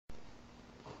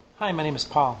Hi, my name is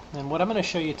Paul, and what I'm going to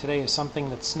show you today is something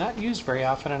that's not used very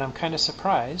often, and I'm kind of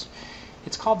surprised.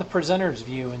 It's called the Presenter's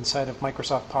View inside of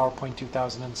Microsoft PowerPoint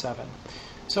 2007.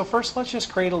 So first, let's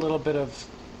just create a little bit of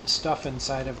stuff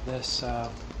inside of this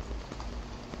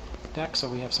deck so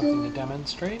we have something to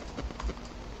demonstrate.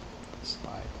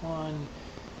 Slide 1.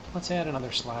 Let's add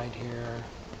another slide here,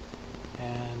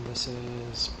 and this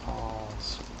is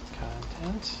Paul's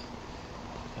content,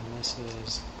 and this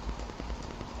is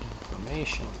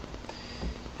information.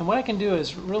 And what I can do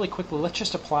is really quickly, let's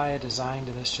just apply a design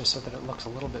to this just so that it looks a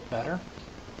little bit better.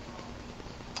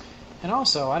 And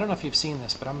also, I don't know if you've seen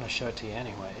this, but I'm going to show it to you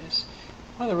anyways.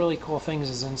 One of the really cool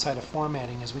things is inside of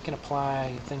formatting is we can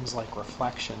apply things like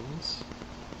reflections,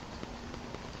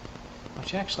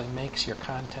 which actually makes your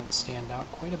content stand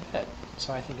out quite a bit.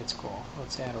 So I think it's cool.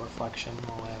 Let's add a reflection.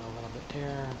 We'll add a little bit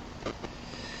here.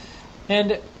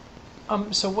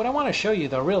 And so what I want to show you,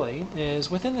 though, really, is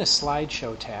within this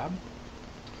Slideshow tab,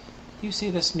 you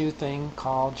see this new thing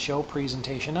called Show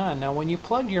Presentation On. Now, when you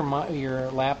plug your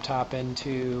laptop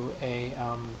into a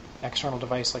external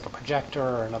device like a projector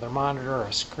or another monitor or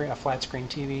a flat screen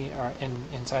TV or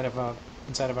inside of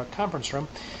a conference room,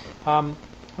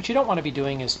 what you don't want to be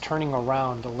doing is turning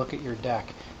around to look at your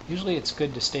deck. Usually, it's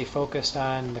good to stay focused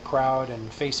on the crowd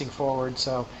and facing forward.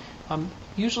 So.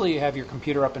 Usually you have your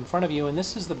computer up in front of you, and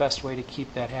this is the best way to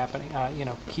keep that happening,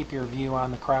 keep your view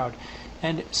on the crowd.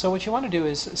 And so what you want to do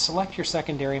is select your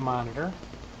secondary monitor.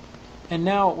 And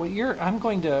now I'm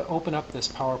going to open up this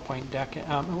PowerPoint deck.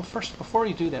 Well, first, before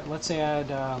you do that, let's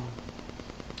add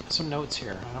some notes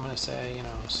here. And I'm going to say,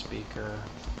 speaker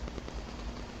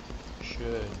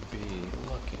should be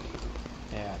looking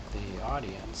at the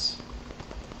audience.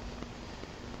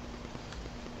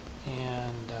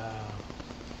 And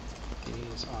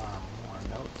these are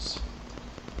more notes.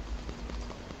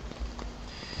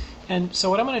 And so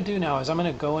what I'm going to do now is I'm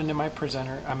going to go into my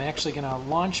presenter. I'm actually going to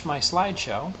launch my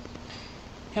slideshow.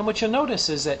 And what you'll notice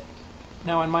is that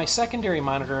now on my secondary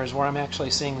monitor is where I'm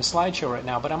actually seeing the slideshow right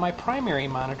now, but on my primary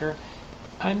monitor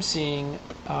I'm seeing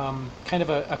kind of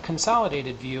a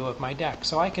consolidated view of my deck.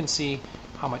 So I can see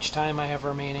how much time I have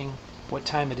remaining, what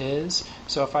time it is.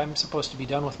 So if I'm supposed to be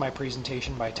done with my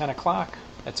presentation by 10 o'clock,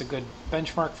 that's a good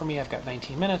benchmark for me. I've got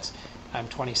 19 minutes. I'm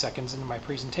 20 seconds into my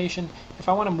presentation. If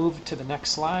I want to move to the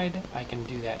next slide, I can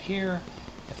do that here.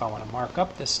 If I want to mark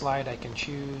up this slide, I can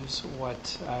choose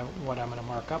what I'm going to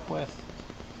mark up with.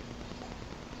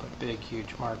 Put big,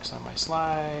 huge marks on my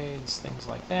slides, things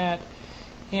like that.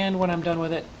 And when I'm done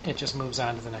with it, it just moves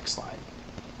on to the next slide.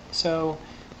 So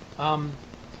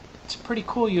it's a pretty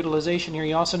cool utilization here.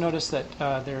 You also notice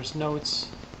that there's notes.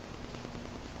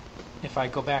 If I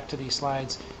go back to these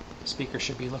slides, the speaker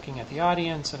should be looking at the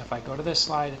audience, and if I go to this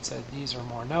slide, it says these are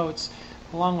more notes,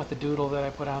 along with the doodle that I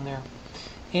put on there.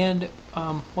 And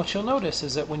what you'll notice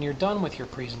is that when you're done with your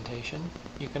presentation,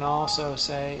 you can also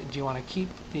say, do you want to keep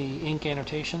the ink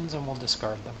annotations, and we'll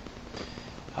discard them.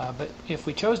 But if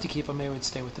we chose to keep them, they would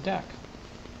stay with the deck.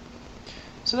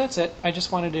 So that's it. I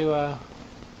just wanted to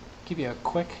give you a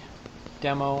quick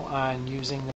demo on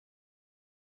using